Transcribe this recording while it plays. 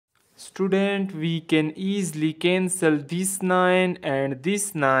Student, we can easily cancel this 9 and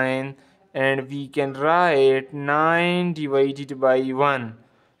this 9, and we can write 9 divided by 1.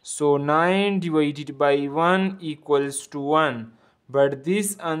 So 9 divided by 1 equals to 1. But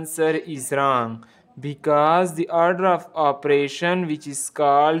this answer is wrong because the order of operation, which is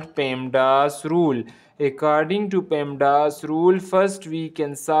called PEMDAS rule. According to PEMDAS rule, first we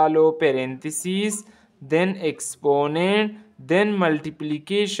can solve parentheses, then exponent, then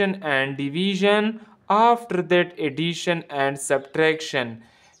multiplication and division, after that addition and subtraction.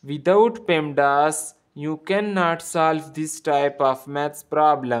 Without PEMDAS, you cannot solve this type of maths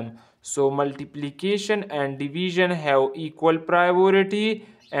problem. So multiplication and division have equal priority,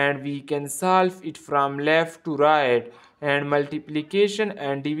 and we can solve it from left to right, and multiplication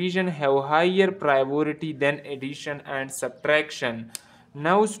and division have higher priority than addition and subtraction.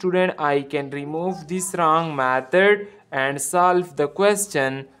 Now student, I can remove this wrong method and solve the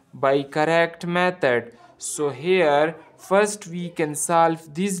question by correct method. So here first we can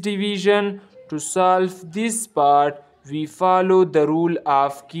solve this division. To solve this part, we follow the rule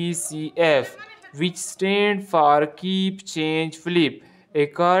of KCF, which stand for keep, change, flip.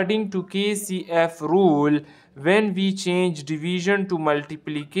 According to KCF rule, when we change division to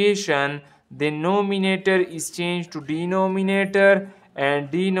multiplication, the numerator is changed to denominator and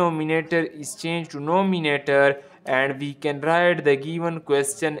denominator is changed to numerator, and we can write the given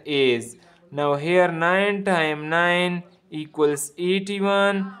question as. Now here 9 times 9 equals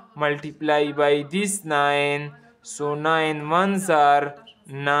 81, multiply by this 9, so 9 ones are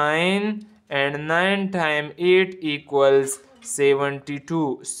 9, and 9 times 8 equals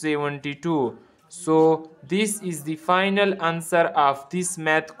 72. So this is the final answer of this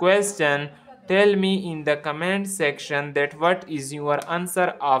math question. Tell me in the comment section that what is your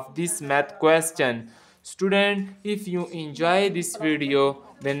answer of this math question. Student, if you enjoy this video,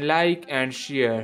 then like and share.